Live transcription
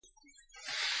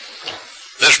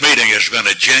This meeting has been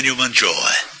a genuine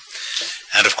joy.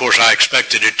 And of course I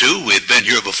expected it to. We had been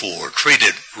here before,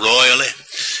 treated royally.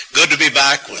 Good to be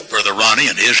back with Brother Ronnie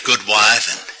and his good wife.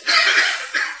 And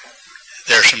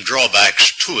there are some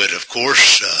drawbacks to it, of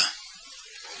course.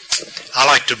 I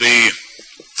like to be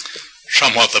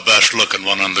somewhat the best looking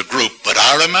one in the group, but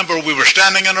I remember we were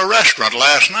standing in a restaurant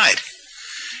last night,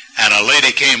 and a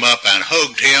lady came up and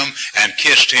hugged him and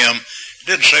kissed him.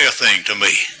 Didn't say a thing to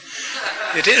me.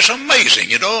 It is amazing,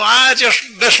 you know. I just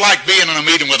dislike being in a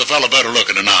meeting with a fellow better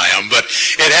looking than I am, but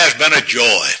it has been a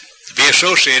joy to be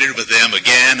associated with them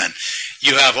again. And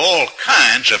you have all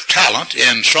kinds of talent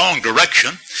in song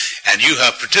direction, and you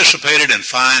have participated in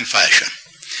fine fashion.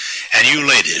 And you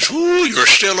ladies, you're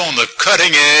still on the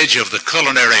cutting edge of the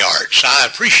culinary arts.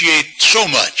 I appreciate so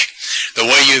much the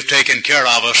way you've taken care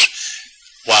of us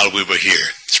while we were here.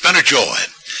 It's been a joy.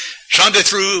 Sunday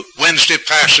through Wednesday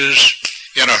passes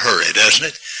in a hurry, doesn't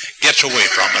it? Gets away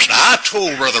from us. Now, I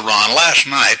told Brother Ron last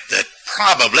night that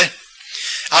probably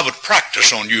I would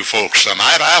practice on you folks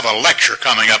tonight. I have a lecture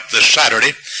coming up this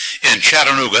Saturday in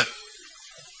Chattanooga,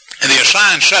 and the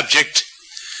assigned subject,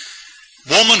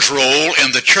 woman's role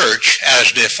in the church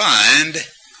as defined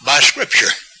by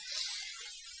Scripture.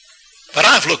 But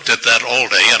I've looked at that all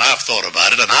day, and I've thought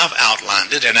about it, and I've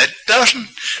outlined it, and it doesn't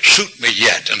suit me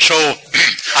yet. And so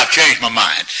I've changed my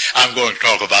mind. I'm going to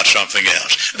talk about something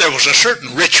else. There was a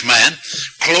certain rich man,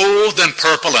 clothed in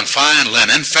purple and fine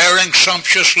linen, faring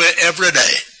sumptuously every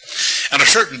day. And a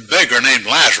certain beggar named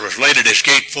Lazarus laid at his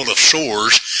gate full of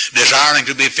sores, desiring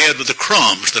to be fed with the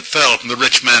crumbs that fell from the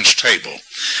rich man's table.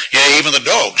 Yea, even the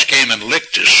dogs came and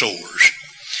licked his sores.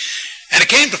 And it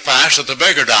came to pass that the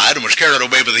beggar died and was carried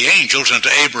away by the angels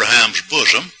into Abraham's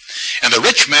bosom. And the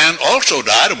rich man also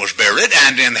died and was buried,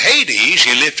 and in Hades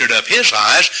he lifted up his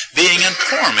eyes, being in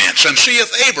torments, and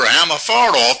seeth Abraham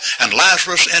afar off, and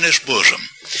Lazarus in his bosom.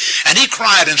 And he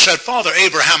cried and said, Father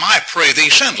Abraham, I pray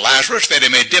thee, send Lazarus, that he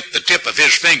may dip the tip of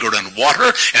his finger in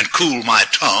water, and cool my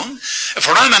tongue,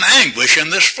 for I'm in anguish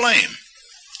in this flame.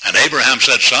 And Abraham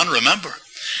said, Son, remember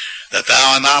that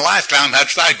thou in thy lifetime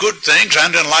hadst thy good things,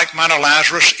 and in like manner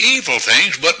Lazarus evil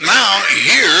things, but now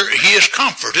here he is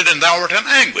comforted, and thou art in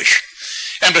anguish.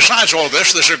 And besides all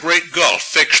this, there's a great gulf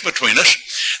fixed between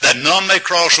us, that none may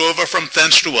cross over from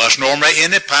thence to us, nor may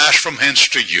any pass from hence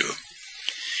to you.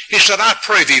 He said, I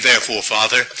pray thee therefore,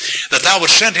 Father, that thou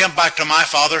wouldst send him back to my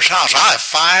father's house. I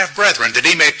have 5 brethren, that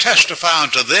he may testify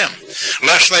unto them,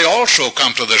 lest they also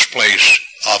come to this place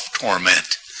of torment.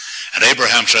 And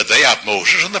Abraham said, They have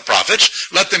Moses and the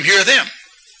prophets, let them hear them.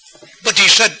 But he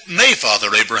said, Nay, Father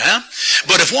Abraham,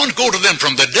 but if one go to them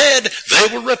from the dead,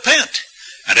 they will repent.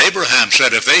 And Abraham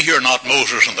said, If they hear not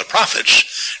Moses and the prophets,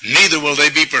 neither will they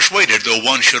be persuaded, though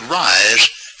one should rise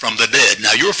from the dead.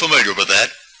 Now you're familiar with that.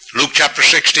 Luke chapter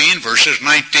 16, verses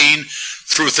 19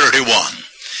 through 31.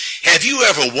 Have you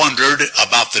ever wondered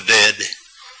about the dead?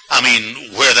 I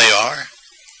mean, where they are?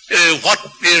 What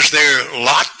is their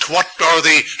lot? What are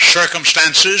the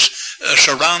circumstances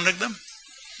surrounding them?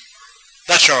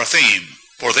 That's our theme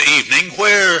for the evening.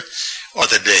 Where are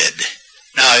the dead?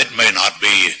 Now, it may not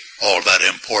be all that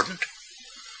important.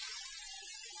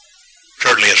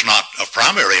 Certainly it's not of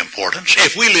primary importance.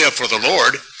 If we live for the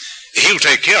Lord, He'll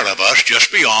take care of us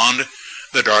just beyond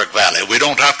the dark valley. We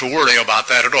don't have to worry about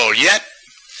that at all. Yet,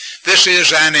 this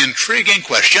is an intriguing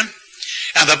question.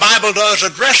 And the Bible does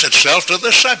address itself to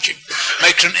this subject.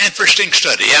 Makes an interesting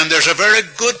study. And there's a very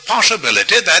good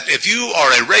possibility that if you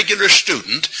are a regular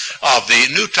student of the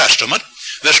New Testament,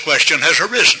 this question has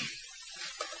arisen.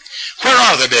 Where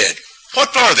are the dead?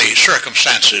 What are the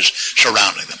circumstances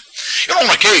surrounding them? You know,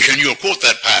 on occasion, you'll quote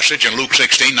that passage in Luke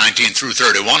 16, 19 through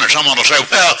 31, and someone will say,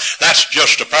 well, that's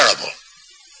just a parable.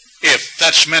 If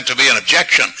that's meant to be an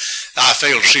objection, I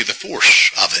fail to see the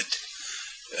force of it.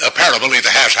 A parable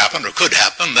either has happened or could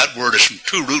happen. That word is from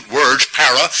 2 root words,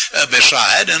 para,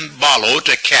 beside, and balo,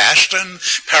 to cast, and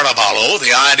parabolo.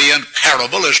 The idea in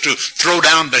parable is to throw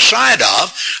down beside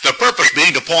of, the purpose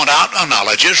being to point out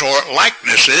analogies or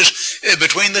likenesses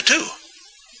between the two.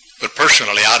 But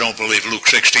personally, I don't believe Luke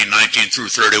 16, 19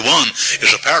 through 31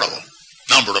 is a parable.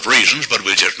 Number of reasons, but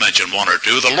we just mentioned 1 or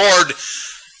 2. The Lord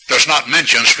does not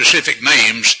mention specific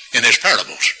names in his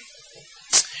parables.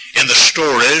 In the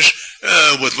stories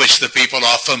with which the people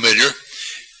are familiar,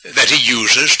 that he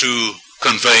uses to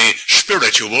convey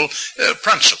spiritual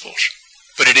principles.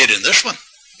 But he did in this one.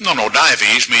 No,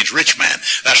 Dives means rich man.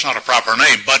 That's not a proper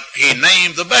name, but he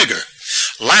named the beggar,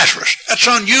 Lazarus. That's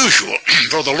unusual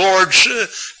for the Lord's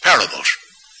parables.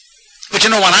 But you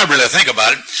know, when I really think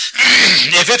about it,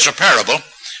 if it's a parable,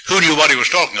 who knew what he was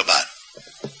talking about?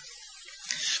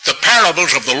 The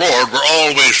parables of the Lord were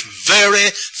always very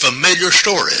familiar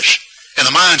stories. In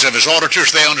the minds of his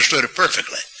auditors, they understood it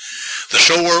perfectly. The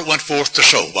sower went forth to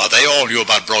sow. Well, they all knew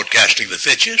about broadcasting the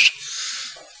fitches.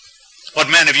 What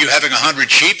man of you having 100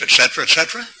 sheep, etc.,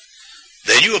 etc.?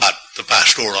 They knew about the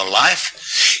pastoral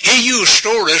life. He used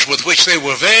stories with which they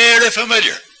were very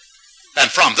familiar. And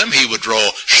from them he would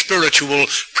draw spiritual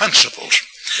principles.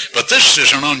 But this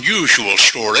is an unusual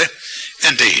story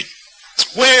indeed.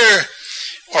 Where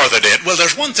are the dead? Well,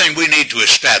 there's one thing we need to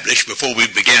establish before we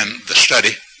begin the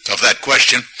study of that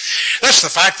question. That's the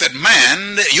fact that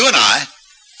man, you and I,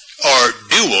 are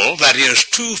dual, that is,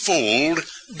 twofold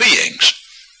beings.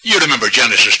 You remember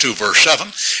Genesis 2, verse 7.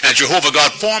 And Jehovah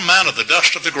God formed man of the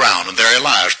dust of the ground, and there he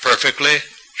lies, perfectly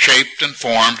shaped and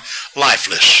formed,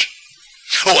 lifeless.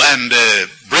 Oh, and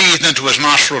breathed into his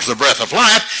nostrils the breath of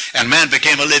life, and man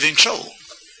became a living soul.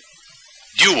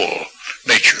 Dual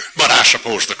nature. But I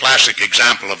suppose the classic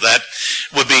example of that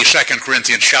would be 2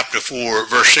 Corinthians chapter 4,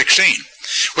 verse 16,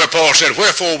 where Paul said,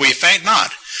 Wherefore we faint not,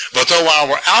 but though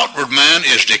our outward man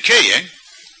is decaying,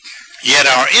 yet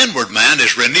our inward man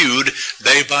is renewed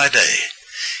day by day.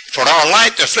 For our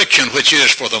light affliction, which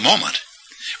is for the moment,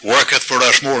 worketh for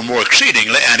us more and more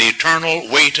exceedingly an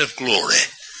eternal weight of glory,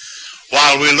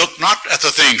 while we look not at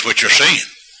the things which are seen,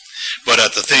 but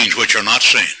at the things which are not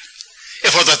seen.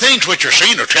 For the things which are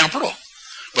seen are temporal,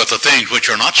 but the things which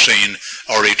are not seen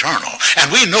are eternal.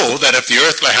 And we know that if the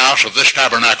earthly house of this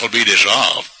tabernacle be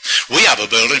dissolved, we have a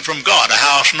building from God, a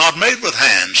house not made with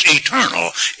hands,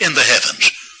 eternal in the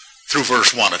heavens, through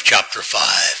verse 1 of chapter 5.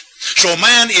 So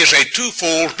man is a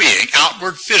twofold being,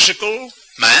 outward physical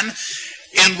man,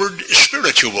 inward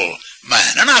spiritual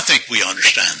man. And I think we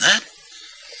understand that.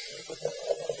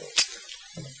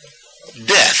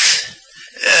 Death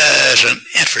is an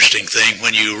interesting thing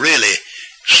when you really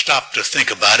stop to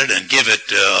think about it and give it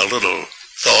a little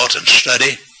thought and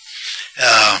study.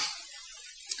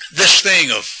 This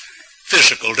thing of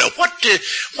physical death,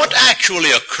 what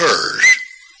actually occurs?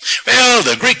 Well,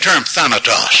 the Greek term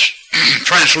thanatos,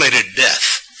 translated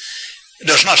death,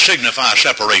 does not signify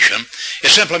separation. It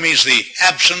simply means the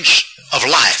absence of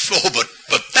life. Oh,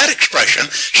 but that expression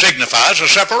signifies a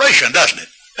separation, doesn't it?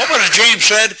 What was it James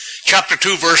said? Chapter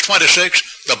 2, verse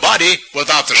 26, the body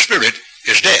without the spirit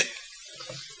is dead.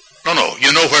 No,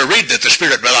 you nowhere read that the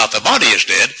spirit without the body is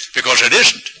dead, because it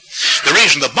isn't. The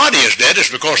reason the body is dead is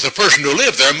because the person who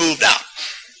lived there moved out.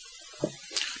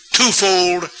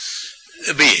 Twofold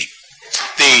being.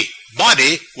 The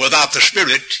body without the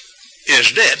spirit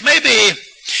is dead.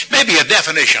 Maybe a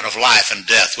definition of life and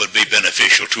death would be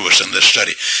beneficial to us in this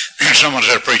study. Someone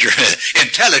said, preacher,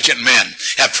 intelligent men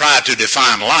have tried to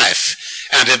define life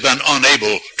and have been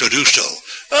unable to do so.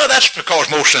 Well, that's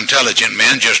because most intelligent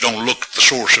men just don't look at the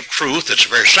source of truth. It's a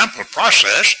very simple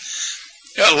process.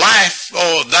 Life,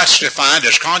 that's defined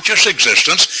as conscious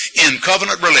existence in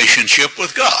covenant relationship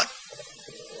with God.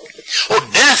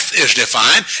 Death is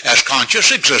defined as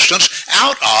conscious existence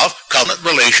out of covenant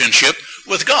relationship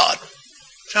with God.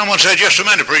 Someone said, just a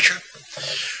minute, preacher.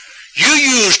 You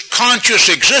used conscious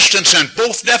existence in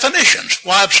both definitions.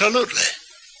 Why, absolutely.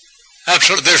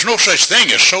 Absolutely. There's no such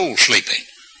thing as soul sleeping.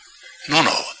 No.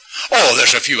 Oh,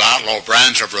 there's a few outlaw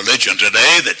brands of religion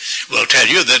today that will tell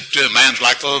you that man's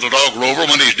like the little dog Rover.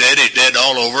 When he's dead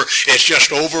all over. It's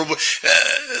just over.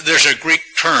 There's a Greek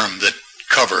term that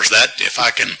covers that. If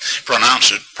I can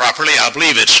pronounce it properly, I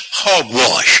believe it's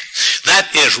hogwash.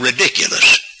 That is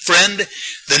ridiculous. Friend,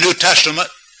 the New Testament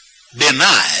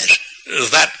denies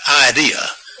that idea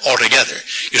altogether.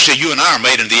 You see, you and I are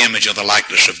made in the image and the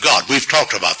likeness of God. We've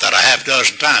talked about that a half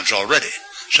dozen times already.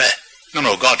 Say,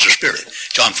 no, God's a spirit.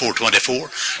 John 4:24.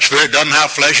 Spirit doesn't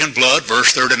have flesh and blood.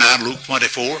 Verse 39, Luke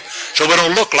 24. So we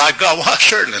don't look like God. Why,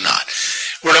 certainly not.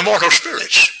 We're immortal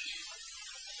spirits.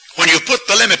 When you put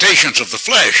the limitations of the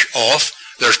flesh off,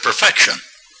 there's perfection.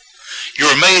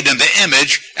 You're made in the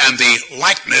image and the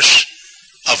likeness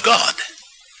of God.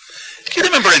 Do you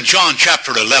remember in John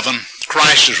chapter 11,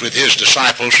 Christ is with his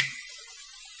disciples.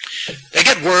 They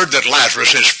get word that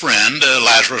Lazarus, his friend,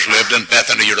 Lazarus lived in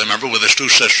Bethany, you remember, with his two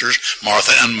sisters,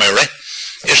 Martha and Mary,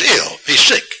 is ill. He's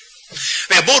sick.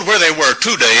 They abode where they were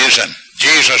 2 days, and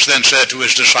Jesus then said to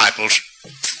his disciples,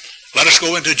 let us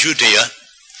go into Judea.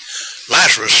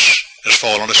 Lazarus has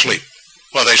fallen asleep.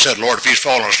 Well, they said, Lord, if he's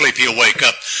fallen asleep, he'll wake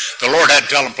up. The Lord had to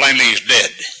tell them plainly he's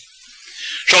dead.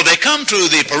 So they come to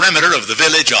the perimeter of the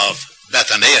village of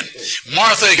Bethany, and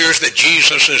Martha hears that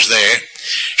Jesus is there.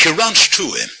 She runs to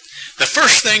him. The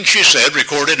first thing she said,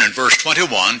 recorded in verse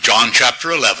 21, John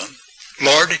chapter 11,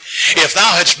 Lord, if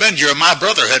thou hadst been here, my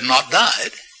brother had not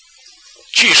died.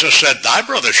 Jesus said, thy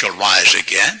brother shall rise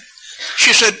again.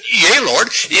 She said, Yea, Lord,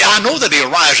 I know that he'll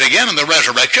rise again in the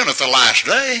resurrection at the last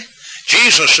day.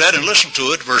 Jesus said, and listen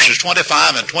to it, verses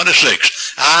 25 and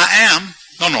 26, I am,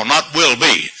 no, not will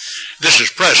be. This is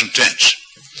present tense.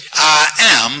 I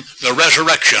am the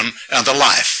resurrection and the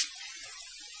life.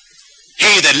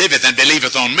 He that liveth and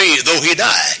believeth on me, though he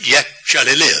die, yet shall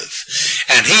he live.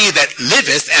 And he that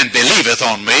liveth and believeth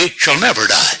on me shall never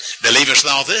die. Believest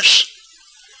thou this?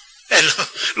 And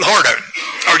Lord,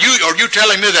 are you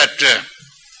telling me that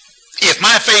if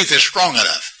my faith is strong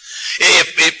enough,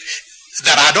 if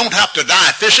that I don't have to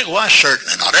die physically? Why,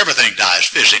 certainly not. Everything dies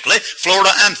physically,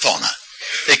 flora and fauna.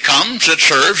 It comes, it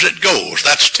serves, it goes.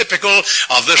 That's typical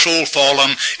of this old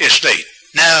fallen estate.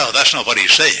 No, that's not what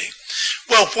he's saying.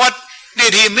 Well, what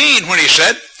did he mean when he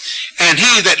said, and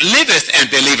he that liveth and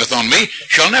believeth on me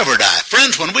shall never die?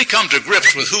 Friends, when we come to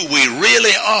grips with who we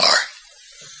really are,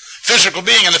 physical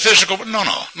being and the physical, no,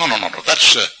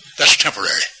 that's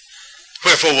temporary.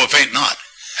 Wherefore we faint not.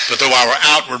 But though our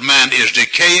outward man is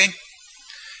decaying,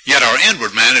 yet our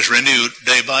inward man is renewed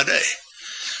day by day.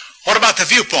 What about the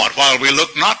viewpoint? While we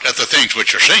look not at the things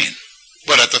which are seen,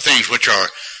 but at the things which are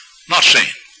not seen.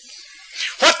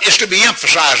 What is to be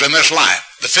emphasized in this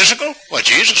life? The physical? Well,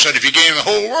 Jesus said if you gain the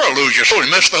whole world, lose your soul,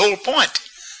 you miss the whole point.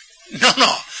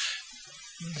 No.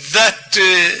 That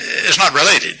is not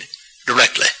related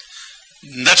directly.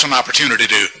 That's an opportunity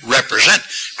to represent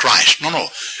Christ. No.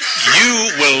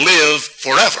 You will live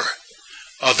forever.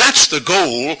 That's the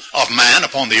goal of man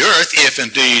upon the earth, if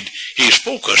indeed he's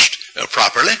focused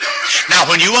properly. Now,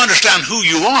 when you understand who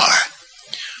you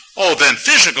are, then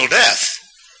physical death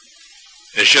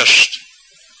is just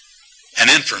an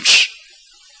entrance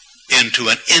into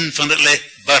an infinitely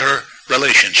better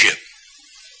relationship.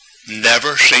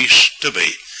 Never cease to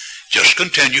be. Just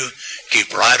continue.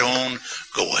 Keep right on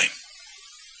going.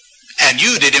 And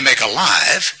you did he make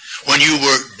alive when you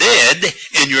were dead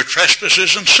in your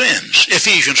trespasses and sins.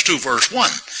 Ephesians 2 verse 1.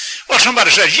 Well,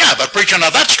 somebody says, yeah, but preacher, now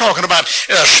that's talking about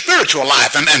spiritual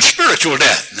life and spiritual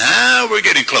death. Now we're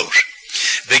getting close.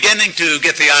 Beginning to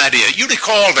get the idea. You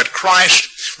recall that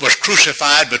Christ was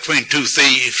crucified between two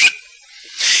thieves.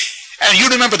 And you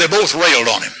remember they both railed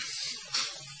on him.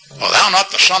 Well, thou not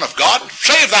the Son of God?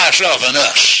 Save thyself and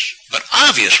us. But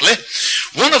obviously,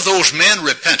 one of those men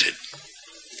repented.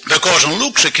 Because in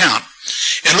Luke's account,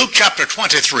 in Luke chapter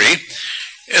 23,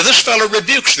 this fellow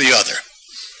rebukes the other.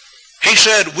 He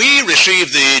said, we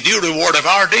receive the due reward of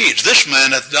our deeds. This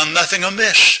man hath done nothing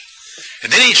amiss.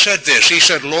 And then he said this. He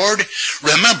said, Lord,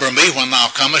 remember me when thou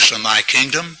comest in thy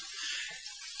kingdom.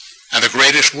 And the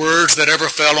greatest words that ever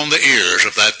fell on the ears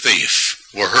of that thief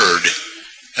were heard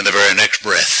in the very next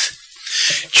breath.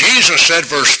 Jesus said,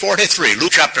 verse 43,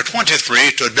 Luke chapter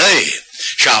 23, today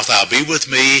shalt thou be with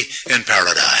me in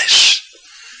paradise.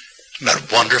 Isn't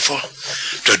that wonderful?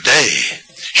 Today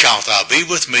shalt thou be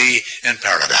with me in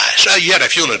paradise. Yet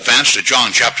if you'll advance to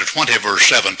John chapter 20, verse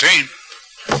 17,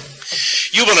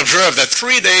 you will observe that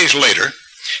 3 days later,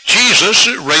 Jesus,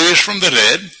 raised from the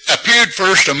dead, appeared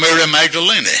first to Mary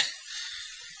Magdalene.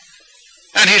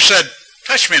 And he said,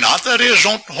 touch me not, that is,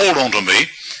 don't hold on to me.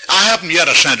 I haven't yet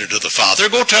ascended to the Father.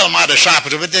 Go tell my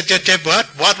disciples.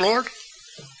 What, Lord?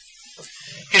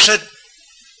 He said,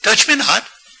 touch me not.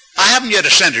 I haven't yet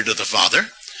ascended to the Father.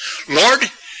 Lord,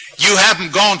 you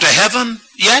haven't gone to heaven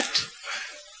yet?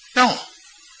 No.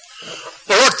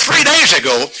 Well, Lord, 3 days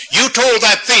ago, you told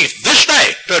that thief, this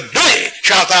day, today,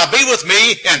 shalt thou be with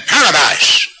me in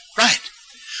paradise. Right.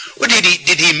 Well, did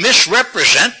he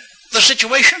misrepresent the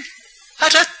situation?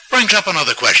 That brings up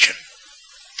another question.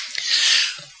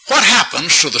 What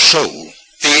happens to the soul,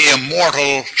 the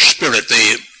immortal spirit,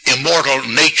 the immortal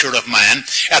nature of man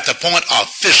at the point of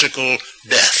physical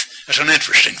death? That's an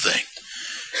interesting thing.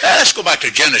 Let's go back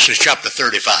to Genesis chapter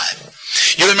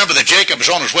 35. You remember that Jacob was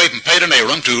on his way from Padan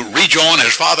Aram to rejoin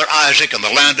his father Isaac in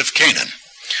the land of Canaan,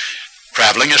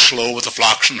 traveling as slow with the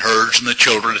flocks and herds and the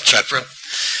children, etc.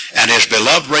 And his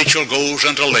beloved Rachel goes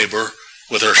into labor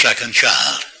with her second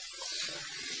child.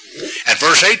 And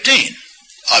verse 18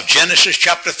 of Genesis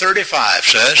chapter 35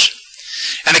 says,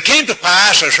 and it came to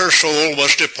pass as her soul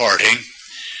was departing,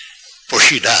 for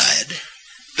she died,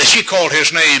 that she called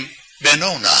his name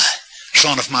Benoni,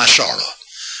 son of my sorrow.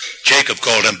 Jacob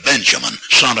called him Benjamin,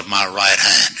 son of my right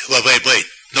hand. Wait.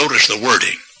 Notice the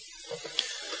wording.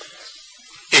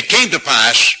 It came to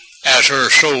pass as her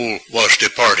soul was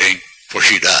departing, for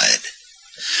she died.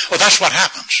 Well, that's what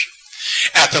happens.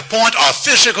 At the point of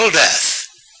physical death,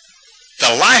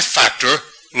 the life factor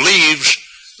leaves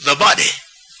the body.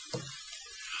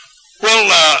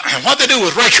 Well, what they do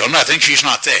with Rachel, nothing. She's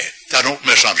not there. Now, don't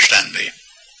misunderstand me.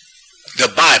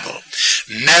 The Bible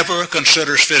never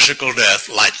considers physical death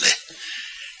lightly.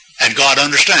 And God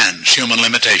understands human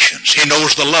limitations. He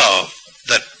knows the love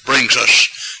that brings us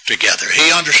together.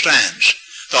 He understands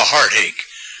the heartache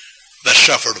that's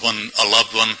suffered when a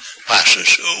loved one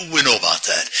passes. We know about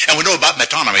that. And we know about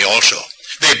metonymy also.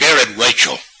 They buried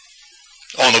Rachel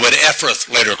on the way to Ephrath,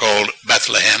 later called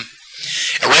Bethlehem,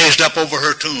 raised up over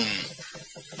her tomb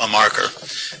a marker,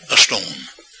 a stone.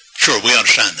 Sure, we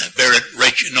understand that. Buried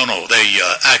Rachel. No, they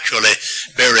actually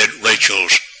buried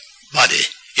Rachel's body.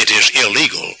 It is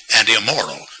illegal and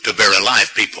immoral to bury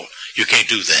live people. You can't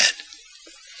do that.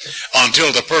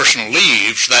 Until the person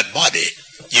leaves that body,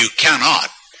 you cannot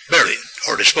bury it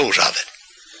or dispose of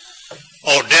it.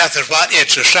 Oh, death is what?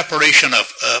 It's a separation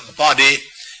of body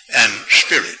and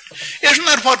spirit. Isn't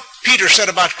that what Peter said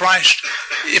about Christ?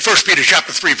 1 Peter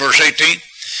chapter 3, verse 18.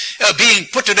 Being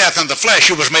put to death in the flesh,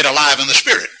 he was made alive in the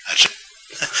spirit. That's it.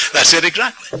 That's it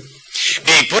exactly.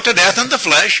 Being put to death in the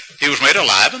flesh, he was made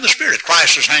alive in the spirit.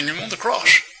 Christ is hanging on the cross.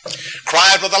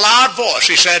 Cried with a loud voice.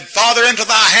 He said, Father, into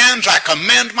thy hands I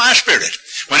commend my spirit.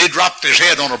 When he dropped his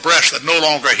head on a breast that no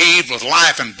longer heaved with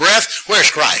life and breath,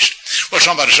 where's Christ? Well,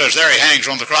 somebody says, there he hangs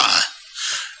on the cross.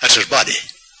 That's his body.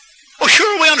 Well,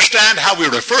 sure, we understand how we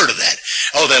refer to that.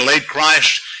 Oh, they laid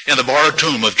Christ in the borrowed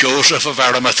tomb of Joseph of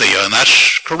Arimathea, and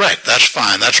that's correct. That's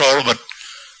fine. That's all, but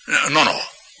no.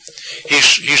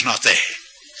 He's not there.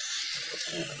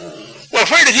 Well,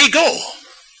 where did he go?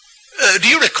 Do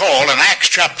you recall in Acts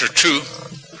chapter 2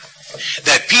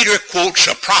 that Peter quotes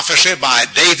a prophecy by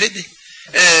David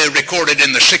recorded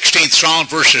in the 16th Psalm,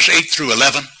 verses 8 through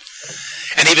 11?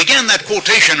 And he began that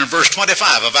quotation in verse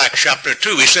 25 of Acts chapter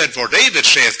 2. He said, For David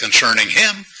saith concerning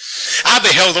him, I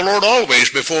beheld the Lord always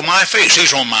before my face.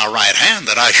 He's on my right hand,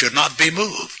 that I should not be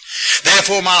moved.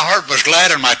 Therefore my heart was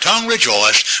glad, and my tongue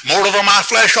rejoiced. Moreover, my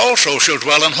flesh also shall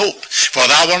dwell in hope. For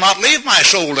thou wilt not leave my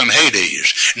soul in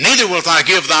Hades, neither wilt thou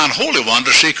give thine Holy One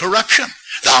to see corruption.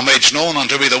 Thou madest known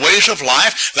unto me the ways of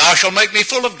life. Thou shalt make me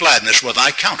full of gladness with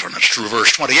thy countenance. Through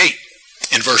verse 28.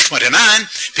 In verse 29,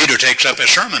 Peter takes up his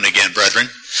sermon again, brethren.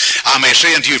 I may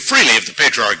say unto you freely of the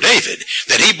patriarch David,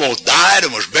 that he both died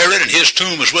and was buried, and his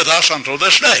tomb is with us until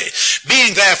this day.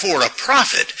 Being therefore a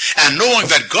prophet, and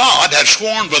knowing that God had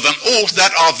sworn with an oath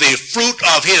that of the fruit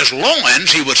of his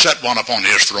loins he would set one upon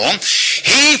his throne,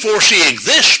 he, foreseeing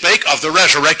this, spake of the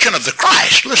resurrection of the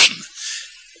Christ. Listen,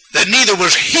 that neither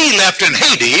was he left in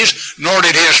Hades, nor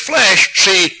did his flesh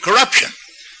see corruption.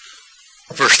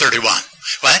 Verse 31.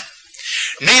 What?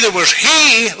 Neither was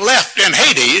he left in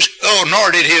Hades,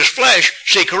 nor did his flesh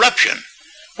see corruption.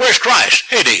 Where's Christ?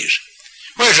 Hades.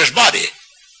 Where's his body?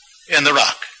 In the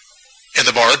rock, in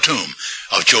the borrowed tomb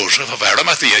of Joseph of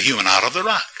Arimathea, hewn out of the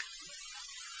rock.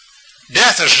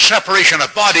 Death is a separation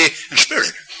of body and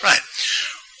spirit. Right.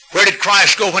 Where did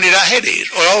Christ go when he died? Hades.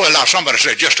 Oh, well, now somebody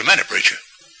said, just a minute, preacher.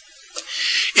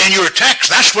 In your text,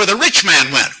 that's where the rich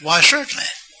man went. Why, certainly.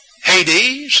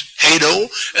 Hades, Hado,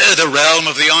 the realm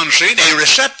of the unseen, a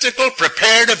receptacle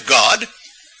prepared of God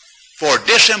for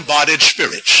disembodied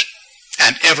spirits.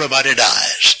 And everybody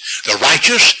dies. The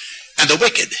righteous and the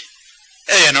wicked.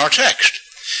 In our text,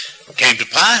 it came to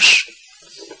pass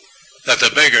that the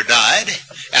beggar died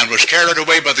and was carried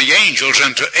away by the angels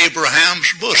into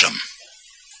Abraham's bosom.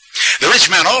 The rich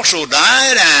man also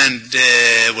died and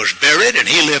was buried, and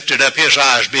he lifted up his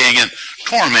eyes being in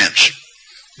torments.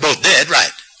 Both dead,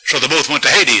 right. So they both went to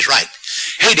Hades, right.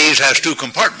 Hades has two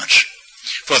compartments,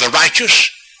 for the righteous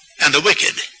and the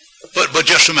wicked. But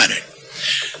just a minute.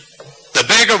 The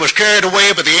beggar was carried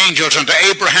away by the angels into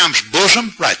Abraham's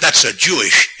bosom. Right, that's a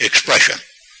Jewish expression.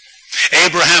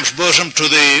 Abraham's bosom to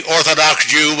the Orthodox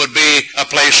Jew would be a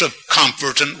place of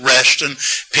comfort and rest and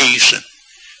peace. And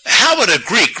how would a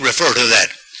Greek refer to that?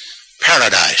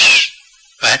 Paradise.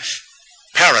 Right?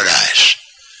 Paradise.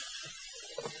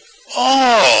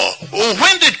 Oh,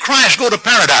 when did Christ go to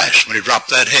paradise? When he dropped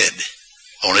that head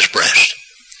on his breast.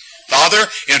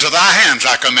 Father, into thy hands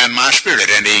I commend my spirit.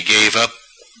 And he gave up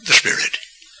the spirit.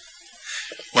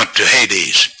 Went to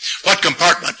Hades. What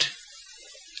compartment?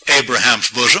 Abraham's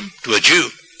bosom to a Jew.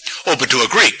 Oh, but to a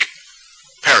Greek,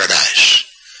 paradise.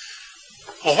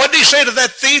 Well, what did he say to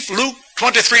that thief? Luke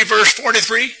 23, verse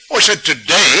 43. Oh, he said,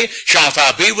 today shalt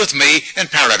thou be with me in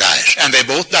paradise. And they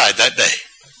both died that day.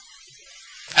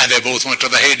 And they both went to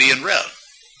the Hadean realm.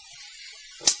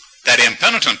 That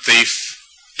impenitent thief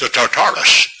to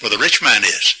Tartarus, where the rich man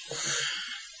is.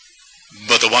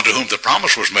 But the one to whom the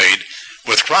promise was made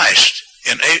with Christ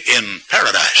in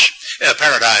paradise.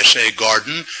 Paradise, a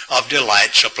garden of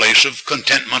delights, a place of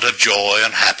contentment, of joy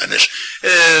and happiness.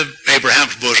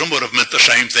 Abraham's bosom would have meant the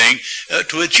same thing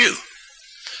to a Jew.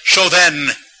 So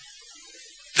then,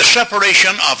 the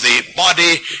separation of the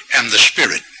body and the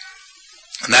spirit.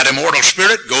 And that immortal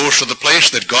spirit goes to the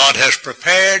place that God has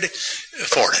prepared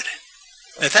for it.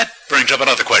 Now, that brings up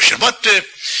another question.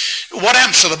 What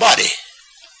happens to the body?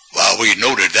 Well, we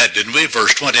noted that, didn't we?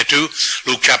 Verse 22,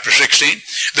 Luke chapter 16.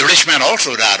 The rich man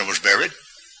also died and was buried.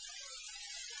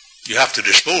 You have to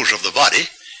dispose of the body.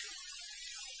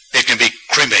 It can be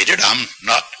cremated. I'm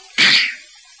not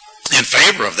in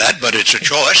favor of that, but it's a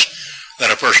choice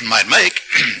that a person might make.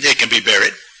 It can be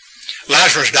buried.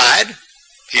 Lazarus died.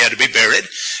 He had to be buried,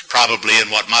 probably in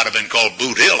what might have been called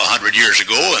Boot Hill 100 years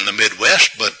ago in the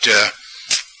Midwest, but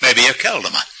maybe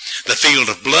Akeldama. The field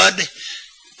of blood,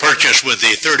 purchased with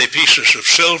the 30 pieces of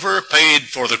silver, paid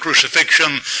for the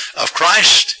crucifixion of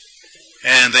Christ,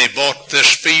 and they bought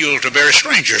this field to bury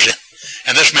strangers in.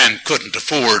 And this man couldn't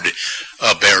afford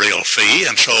a burial fee,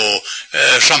 and so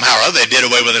somehow or other they did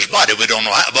away with his body. We don't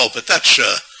know how, well, but that's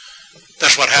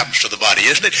what happens to the body,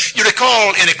 isn't it? You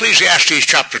recall in Ecclesiastes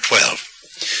chapter 12,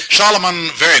 Solomon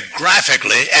very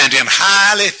graphically and in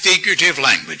highly figurative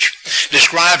language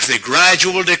describes the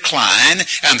gradual decline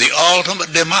and the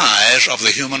ultimate demise of the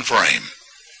human frame.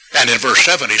 And in verse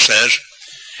 7 he says,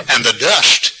 "And the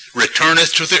dust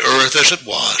returneth to the earth as it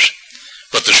was,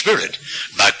 but the spirit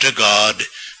back to God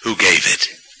who gave it."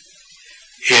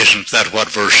 Isn't that what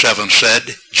verse 7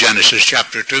 said? Genesis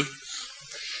chapter 2.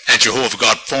 "And Jehovah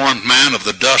God formed man of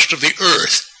the dust of the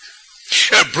earth,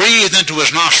 breathed into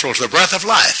his nostrils the breath of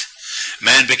life.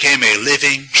 Man became a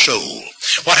living soul."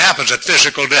 What happens at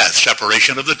physical death?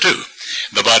 Separation of the two.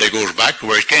 The body goes back to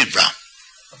where it came from.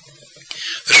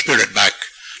 The spirit back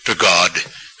to God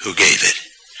who gave it.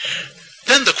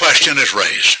 Then the question is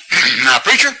raised. Now,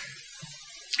 preacher,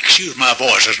 excuse my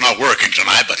voice, it's not working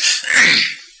tonight, but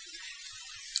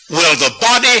will the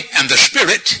body and the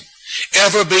spirit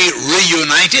ever be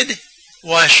reunited?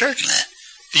 Why, certainly.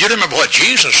 You remember what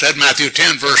Jesus said, Matthew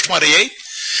 10, verse 28?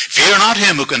 "Fear not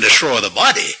him who can destroy the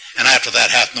body, and after that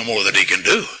hath no more that he can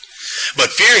do.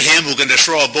 But fear him who can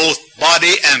destroy both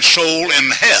body and soul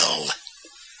in hell."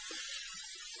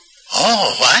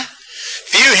 Oh, what?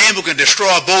 Fear him who can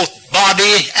destroy both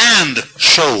body and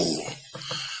soul.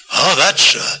 Oh,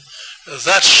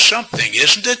 that's something,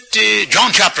 isn't it?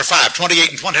 John chapter 5, 28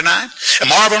 and 29. "And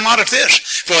marvel not at this,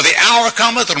 for the hour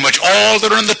cometh in which all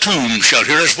that are in the tomb shall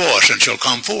hear his voice and shall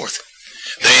come forth.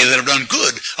 They that have done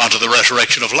good unto the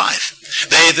resurrection of life.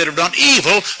 They that have done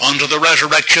evil unto the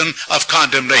resurrection of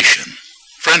condemnation."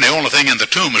 Friend, the only thing in the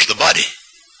tomb is the body.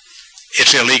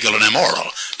 It's illegal and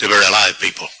immoral to bury live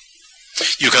people.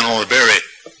 You can only bury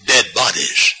dead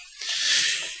bodies.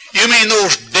 You mean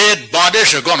those dead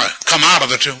bodies are going to come out of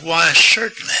the tomb? Why,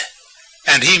 certainly.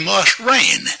 And he must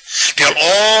reign till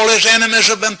all his enemies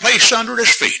have been placed under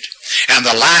his feet. And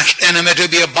the last enemy to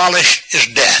be abolished is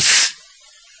death.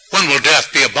 When will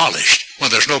death be abolished? When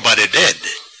there's nobody dead.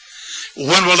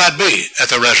 When will that be? At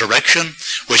the resurrection,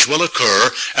 which will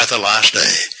occur at the last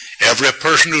day. Every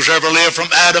person who's ever lived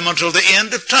from Adam until the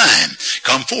end of time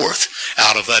come forth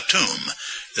out of that tomb.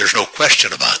 There's no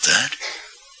question about that.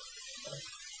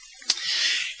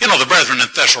 You know, the brethren in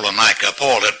Thessalonica,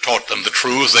 Paul had taught them the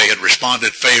truth. They had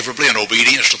responded favorably in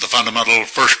obedience to the fundamental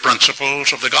first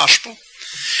principles of the gospel.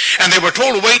 And they were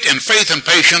told to wait in faith and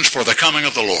patience for the coming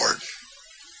of the Lord.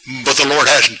 But the Lord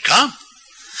hasn't come.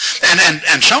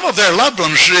 And some of their loved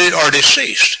ones are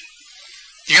deceased.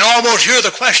 You can almost hear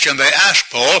the question they ask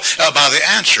Paul by the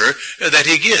answer that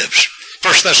he gives.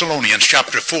 1 Thessalonians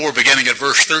chapter 4, beginning at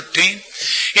verse 13.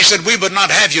 He said, "We would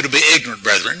not have you to be ignorant,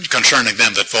 brethren, concerning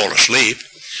them that fall asleep,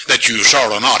 that you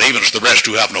sorrow not, even as the rest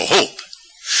who have no hope.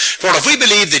 For if we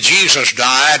believe that Jesus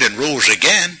died and rose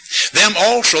again, them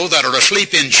also that are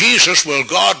asleep in Jesus will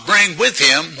God bring with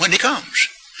him when he comes.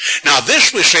 Now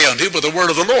this we say unto you by the word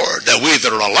of the Lord, that we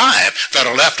that are alive, that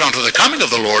are left unto the coming of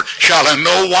the Lord, shall in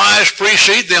no wise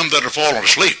precede them that are fallen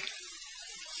asleep.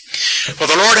 For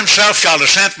the Lord himself shall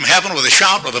descend from heaven with a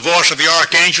shout, with the voice of the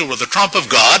archangel, with the trump of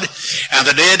God, and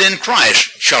the dead in Christ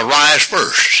shall rise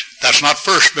first." That's not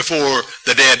first before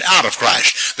the dead out of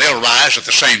Christ. They'll rise at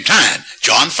the same time.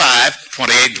 John 5,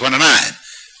 28 and 29.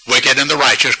 Wicked and the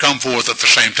righteous come forth at the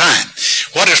same time.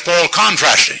 What is Paul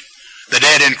contrasting? The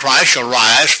dead in Christ shall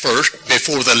rise first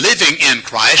before the living in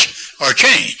Christ are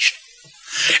changed.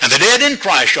 And the dead in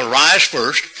Christ shall rise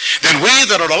first. Then we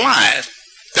that are alive,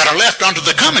 that are left unto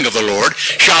the coming of the Lord,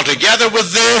 shall together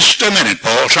with this, a minute,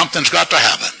 Paul, something's got to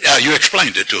happen. You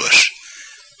explained it to us.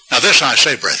 Now this I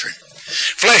say, brethren,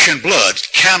 flesh and blood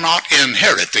cannot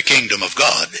inherit the kingdom of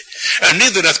God, and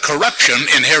neither doth corruption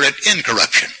inherit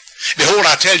incorruption. Behold,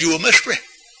 I tell you a mystery.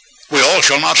 We all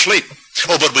shall not sleep.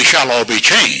 Oh, but we shall all be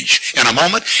changed in a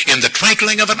moment, in the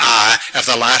twinkling of an eye, at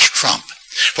the last trump.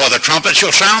 For the trumpet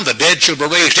shall sound, the dead shall be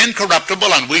raised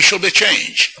incorruptible, and we shall be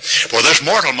changed. For this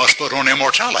mortal must put on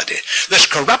immortality. This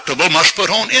corruptible must put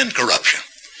on incorruption.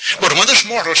 But when this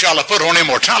mortal shall have put on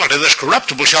immortality, this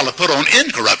corruptible shall have put on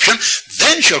incorruption,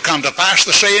 then shall come to pass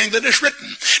the saying that is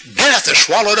written, Death is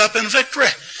swallowed up in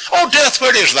victory. O death,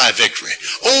 where is thy victory?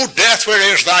 O death,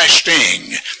 where is thy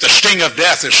sting? The sting of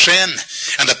death is sin,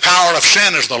 and the power of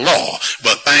sin is the law.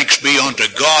 But thanks be unto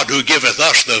God who giveth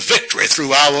us the victory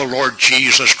through our Lord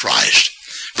Jesus Christ.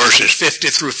 Verses 50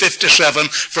 through 57,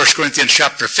 1 Corinthians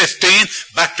chapter 15,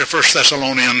 back to 1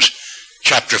 Thessalonians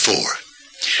chapter 4.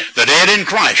 The dead in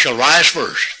Christ shall rise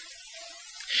first.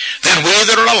 Then we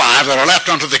that are alive, that are left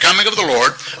unto the coming of the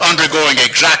Lord, undergoing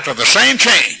exactly the same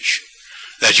change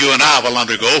that you and I will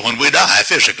undergo when we die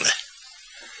physically.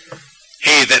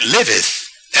 He that liveth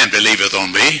and believeth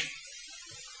on me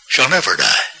shall never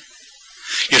die.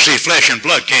 You see, flesh and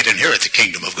blood can't inherit the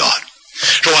kingdom of God.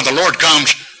 So when the Lord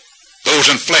comes, those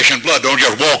in flesh and blood don't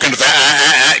just walk into the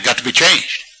got to be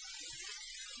changed.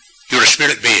 You're a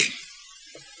spirit being.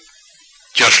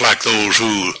 Just like those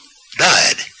who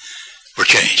died were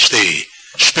changed. The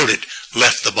spirit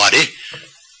left the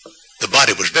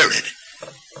body was buried.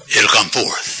 It'll come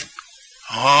forth.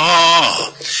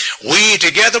 We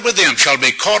together with them shall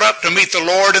be caught up to meet the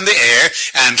Lord in the air,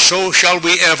 and so shall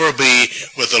we ever be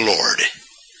with the Lord.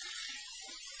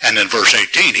 And in verse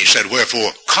 18 he said,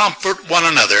 Wherefore comfort one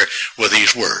another with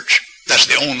these words. That's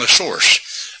the only source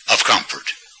of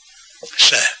comfort.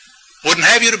 So, wouldn't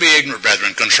have you to be ignorant,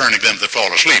 brethren, concerning them that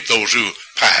fall asleep, those who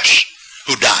pass,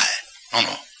 who die.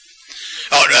 No.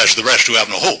 As the rest who have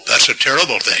no hope. That's a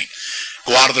terrible thing.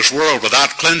 Go out of this world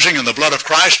without cleansing in the blood of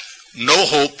Christ, no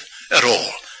hope at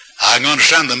all. I can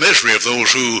understand the misery of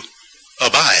those who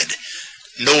abide,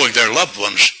 knowing their loved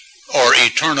ones are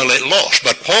eternally lost.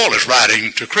 But Paul is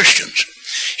writing to Christians.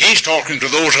 He's talking to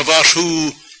those of us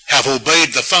who have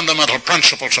obeyed the fundamental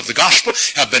principles of the gospel,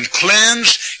 have been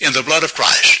cleansed in the blood of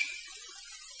Christ,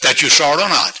 that you sorrow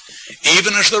not,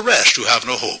 even as the rest who have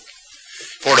no hope.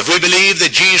 For if we believe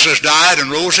that Jesus died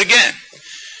and rose again,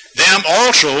 them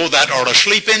also that are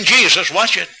asleep in Jesus,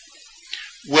 watch it,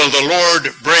 will the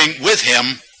Lord bring with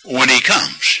him when he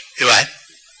comes. Right?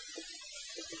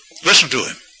 Listen to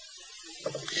him.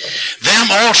 Them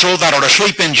also that are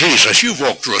asleep in Jesus. You've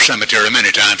walked through a cemetery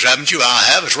many times, haven't you? I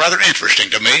have. It's rather interesting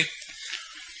to me.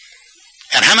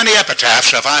 And how many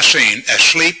epitaphs have I seen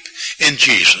asleep in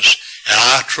Jesus? And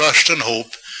I trust and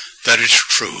hope that it's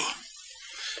true.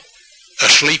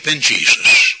 Asleep in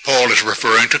Jesus. Paul is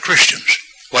referring to Christians.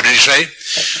 What did he say?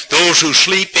 Those who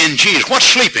sleep in Jesus. What's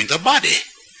sleeping? The body.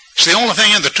 It's the only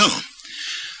thing in the tomb.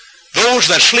 Those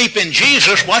that sleep in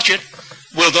Jesus, watch it,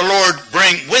 will the Lord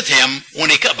bring with him when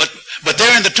he comes. But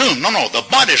they're in the tomb. No, the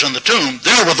body's in the tomb.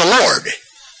 They're with the Lord.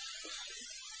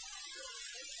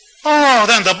 Oh,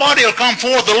 then the body will come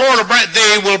forth. The Lord will bring,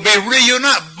 they will be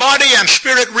reunited. Body and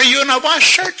spirit reunited. Why,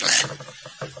 certainly.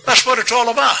 That's what it's all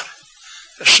about.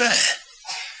 It's sad.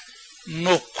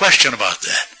 No question about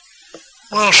that.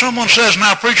 Well, someone says,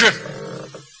 now, preacher,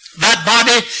 that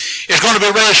body is going to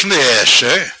be raised from the dead,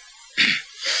 sir.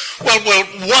 Well,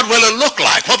 what will it look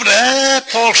like?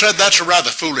 Paul said that's a rather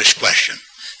foolish question.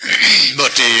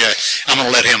 But I'm going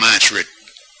to let him answer it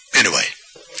anyway.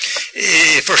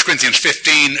 1 Corinthians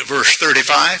 15, verse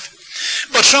 35.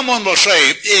 But someone will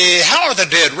say, how are the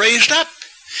dead raised up?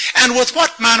 And with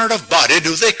what manner of body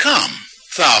do they come?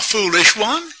 Thou foolish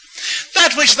one,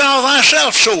 that which thou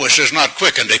thyself sowest is not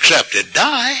quickened except it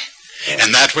die.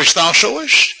 And that which thou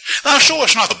sowest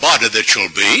not the body that shall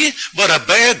be, but a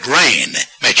bare grain,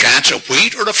 may chance of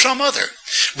wheat or of some other.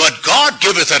 But God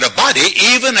giveth it a body,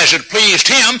 even as it pleased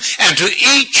him, and to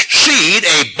each seed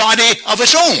a body of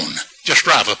its own. Just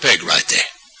drive a pig right there.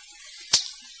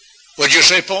 What'd you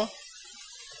say, Paul?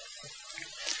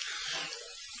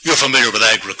 You're familiar with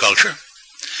agriculture.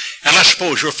 And let's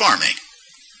suppose you're farming.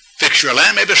 Fix your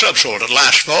land, maybe subsoiled it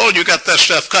last fall. You got that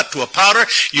stuff cut to a powder.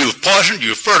 You've poisoned,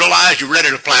 you've fertilized, you're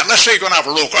ready to plant. Let's say you're going to have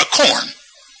a row of corn.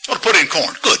 Or put in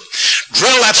corn. Good.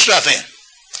 Drill that stuff in.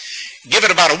 Give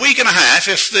it about a week and a half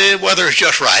if the weather is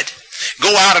just right. Go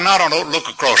out and not look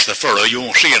across the furrow. You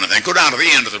won't see anything. Go down to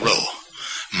the end of the row.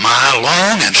 Mile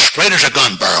long and straight as a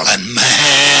gun barrel. And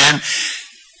man,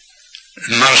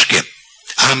 not a skip.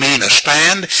 I mean a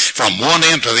stand from one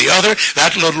end to the other.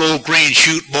 That little old green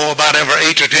shoot, boy, about every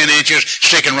 8 to 10 inches,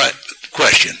 sticking right.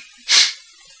 Question.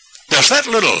 Does that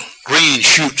little green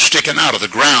shoot sticking out of the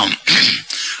ground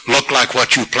look like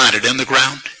what you planted in the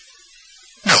ground?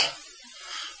 No.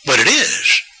 But it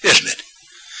is, isn't it?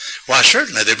 Why,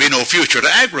 certainly there'd be no future to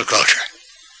agriculture.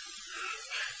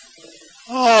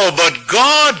 Oh, but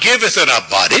God giveth it a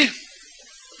body,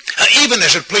 even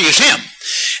as it pleased him.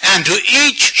 And to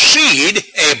each seed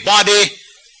a body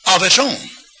of its own.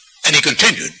 And he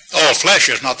continued, all flesh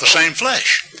is not the same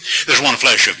flesh. There's one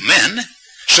flesh of men,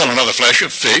 still another flesh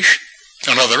of fish,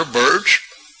 another of birds,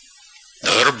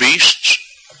 another of beasts.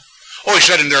 Oh, he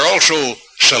said, and there are also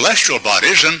celestial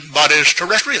bodies and bodies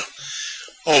terrestrial.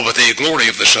 Oh, but the glory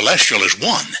of the celestial is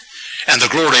one, and the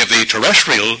glory of the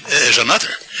terrestrial is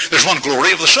another. There's one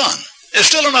glory of the sun. There's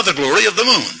still another glory of the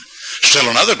moon.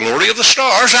 Still another glory of the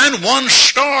stars, and one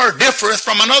star differeth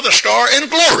from another star in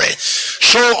glory.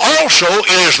 So also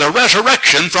is the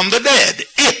resurrection from the dead.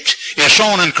 It is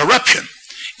sown in corruption.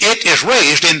 It is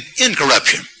raised in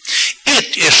incorruption.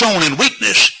 It is sown in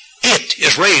weakness. It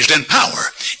is raised in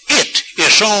power. It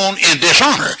is sown in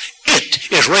dishonor.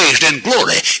 It is raised in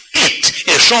glory. It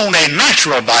is sown a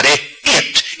natural body.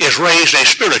 It is raised a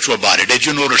spiritual body. Did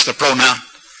you notice the pronoun?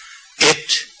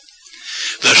 It.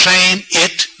 The same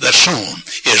it that's sown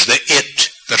is the it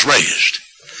that's raised.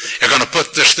 You're going to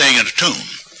put this thing in a tomb.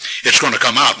 It's going to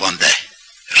come out one day.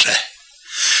 You say,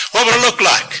 what would it look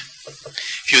like?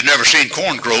 If you'd never seen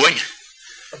corn growing,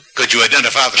 could you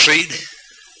identify the seed?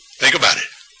 Think about it.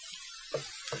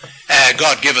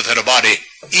 God giveth it a body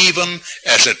even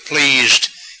as it pleased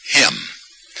him.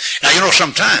 Now, you know,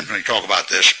 sometimes when you talk about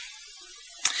this,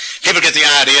 people get the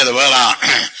idea that, well,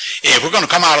 if we're going to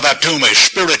come out of that tomb a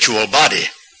spiritual body,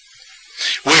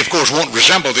 we, of course, won't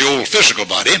resemble the old physical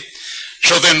body,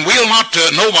 so then we'll not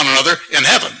know one another in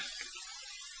heaven.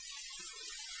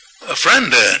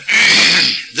 Friend,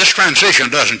 this transition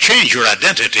doesn't change your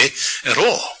identity at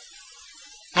all.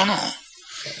 No.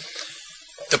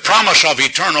 The promise of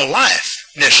eternal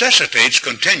life necessitates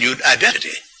continued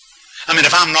identity. I mean,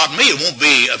 if I'm not me, it won't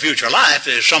be a future life.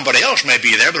 Somebody else may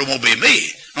be there, but it won't be me.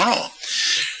 No.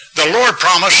 The Lord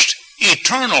promised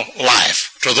eternal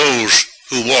life to those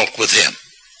who walk with him.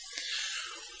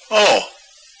 Oh,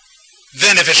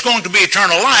 then if it's going to be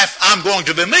eternal life, I'm going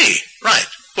to be me. Right.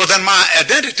 Well, then my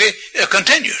identity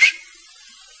continues.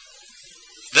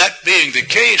 That being the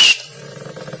case,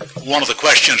 one of the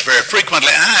questions very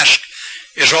frequently asked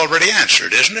is already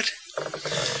answered, isn't it?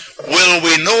 Will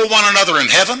we know one another in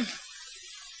heaven?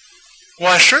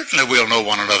 Why, certainly we'll know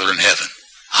one another in heaven.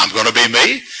 I'm going to be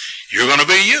me. You're going to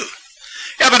be you.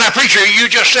 Yeah, but now, preacher, you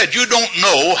just said you don't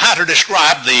know how to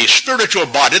describe the spiritual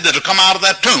body that'll come out of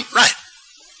that tomb. Right.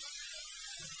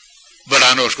 But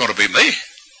I know it's going to be me.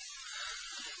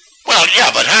 Well, yeah,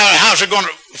 but how's it going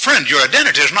to... Friend, your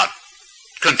identity is not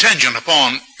contingent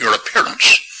upon your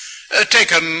appearance.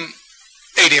 Take an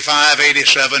 85,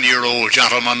 87-year-old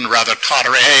gentleman, rather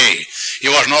tottery. Hey, he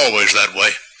wasn't always that way.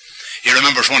 He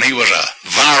remembers when he was a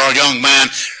virile young man,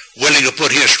 willing to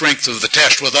put his strength to the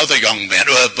test with other young men,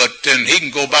 but then he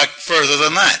can go back further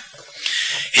than that.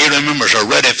 He remembers a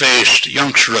ruddy-faced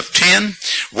youngster of 10,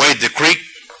 wade the creek,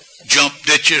 jump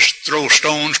ditches, throw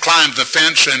stones, climb the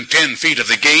fence in 10 feet of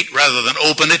the gate rather than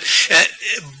open it,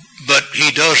 but he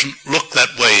doesn't look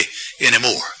that way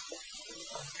anymore.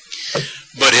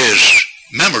 But his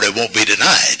memory won't be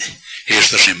denied.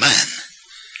 He's the same man.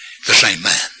 The same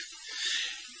man.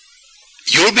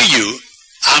 You'll be you.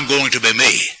 I'm going to be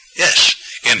me. Yes,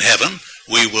 in heaven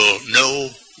we will know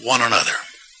one another.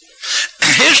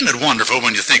 Isn't it wonderful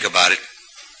when you think about it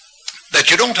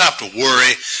that you don't have to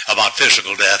worry about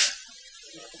physical death?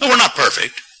 No, we're not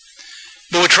perfect,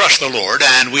 but we trust the Lord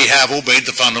and we have obeyed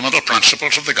the fundamental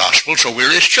principles of the gospel, so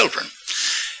we're his children.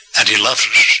 And he loves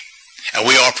us. And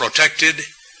we are protected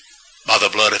by the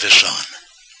blood of his Son.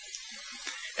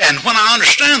 And when I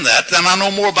understand that, then I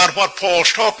know more about what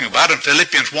Paul's talking about in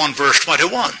Philippians 1, verse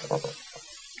 21.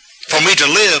 For me to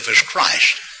live is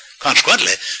Christ.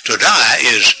 Consequently, to die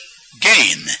is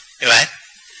gain. Right?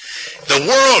 The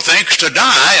world thinks to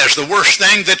die is the worst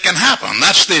thing that can happen.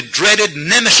 That's the dreaded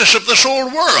nemesis of this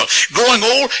old world. Growing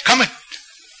old, coming.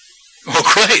 Oh,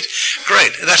 great.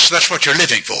 That's what you're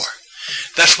living for.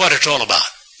 That's what it's all about.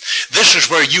 This is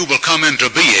where you will come into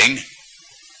being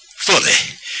fully.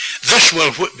 This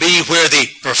will be where the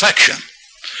perfection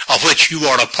of which you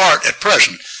are a part at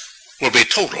present will be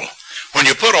total. When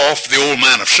you put off the old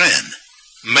man of sin,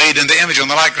 made in the image and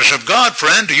the likeness of God,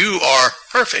 friend, you are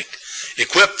perfect,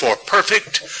 equipped for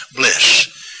perfect bliss.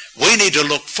 We need to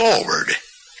look forward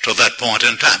to that point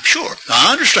in time. Sure,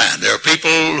 I understand. There are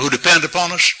people who depend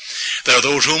upon us. There are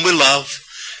those whom we love.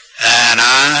 And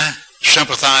I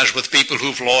sympathize with people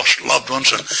who've lost loved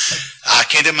ones. And I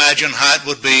can't imagine how it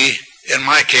would be in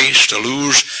my case to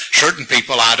lose certain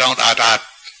people. I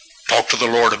talk to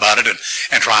the Lord about it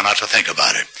and try not to think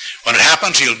about it. When it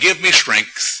happens, he'll give me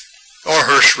strength or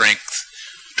her strength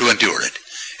to endure it.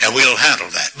 And we'll handle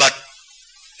that. But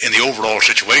in the overall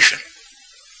situation,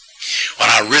 when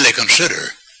I really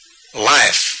consider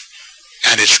life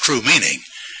and its true meaning,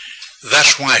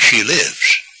 that's why she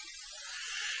lives.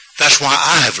 That's why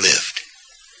I have lived.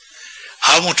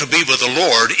 I want to be with the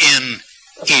Lord in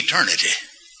eternity.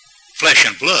 Flesh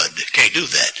and blood can't do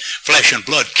that. Flesh and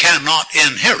blood cannot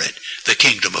inherit the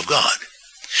kingdom of God.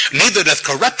 Neither doth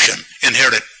corruption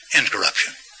inherit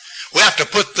incorruption. We have to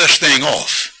put this thing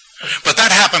off. But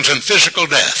that happens in physical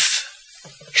death.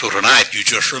 So tonight you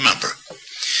just remember,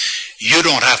 you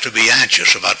don't have to be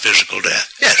anxious about physical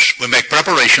death. Yes, we make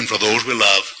preparation for those we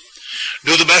love,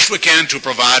 do the best we can to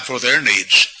provide for their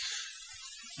needs,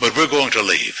 but we're going to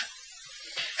leave.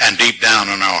 And deep down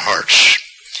in our hearts,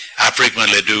 I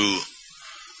frequently do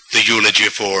the eulogy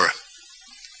for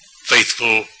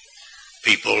faithful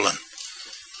people, and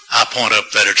I point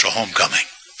up that it's a homecoming.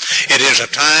 It is a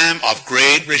time of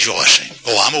great rejoicing.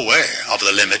 Oh, I'm aware of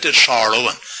the limited sorrow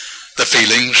and the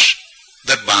feelings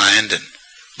that bind and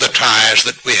the ties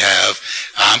that we have.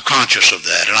 I'm conscious of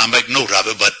that, and I make note of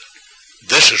it, but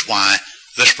this is why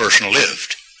this person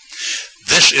lived.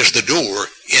 This is the door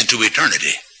into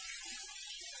eternity.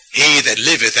 He that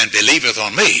liveth and believeth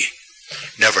on me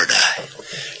never die.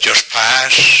 Just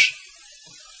pass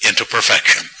into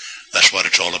perfection. That's what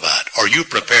it's all about. Are you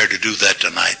prepared to do that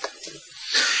tonight?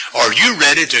 Are you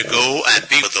ready to go and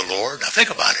be with the Lord? Now think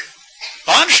about it.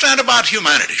 I understand about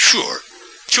humanity, sure.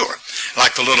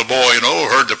 Like the little boy,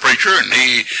 heard the preacher, and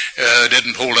he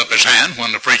didn't hold up his hand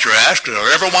when the preacher asked,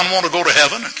 everyone want to go to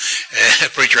heaven? And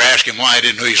the preacher asked him why he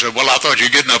didn't. He said, well, I thought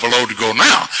you're getting up a load to go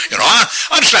now. I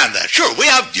understand that. Sure, we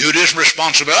have duties and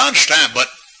responsibility. I understand, but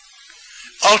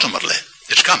ultimately,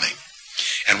 it's coming.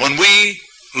 And when we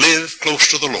live close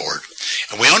to the Lord,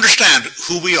 and we understand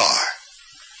who we are,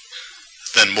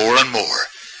 then more and more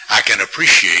I can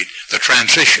appreciate the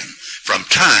transition from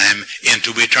time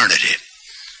into eternity,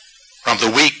 from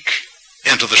the weak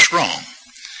into the strong,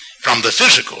 from the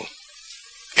physical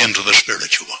into the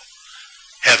spiritual.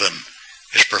 Heaven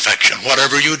is perfection.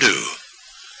 Whatever you do,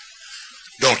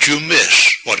 don't you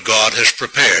miss what God has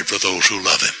prepared for those who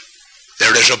love him.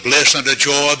 There is a bliss and a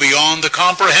joy beyond the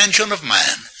comprehension of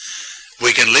man.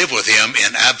 We can live with him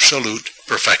in absolute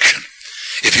perfection.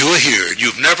 If you are here and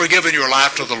you've never given your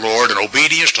life to the Lord in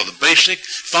obedience to the basic,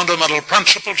 fundamental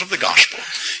principles of the gospel,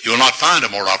 you will not find a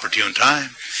more opportune time.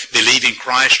 Believing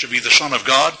Christ to be the Son of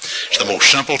God is the most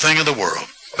simple thing in the world.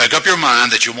 Make up your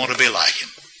mind that you want to be like him.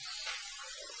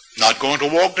 Not going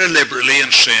to walk deliberately in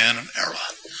sin and error.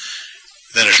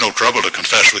 Then it's no trouble to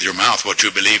confess with your mouth what you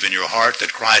believe in your heart,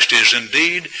 that Christ is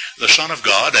indeed the Son of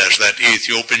God, as that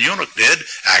Ethiopian eunuch did,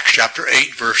 Acts chapter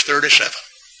 8, verse 37.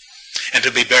 And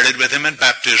to be buried with him in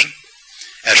baptism,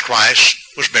 as Christ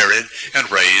was buried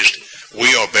and raised,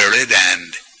 we are buried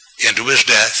and into his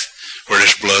death, where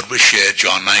his blood was shed,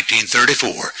 John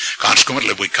 19:34.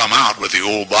 Consequently, we come out with the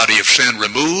old body of sin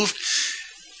removed,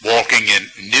 walking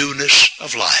in newness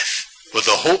of life, with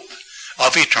the hope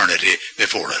of eternity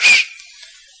before us.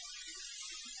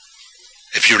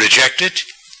 If you reject it,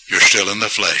 you're still in the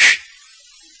flesh.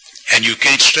 And you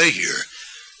can't stay here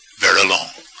very long.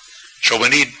 So we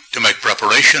need to make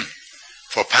preparation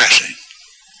for passing,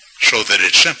 so that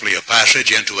it's simply a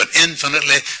passage into an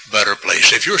infinitely better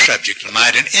place. If you're subject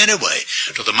tonight in any way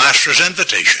to the Master's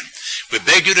invitation, we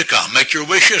beg you to come, make your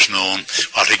wishes known,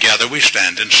 while together we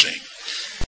stand and sing.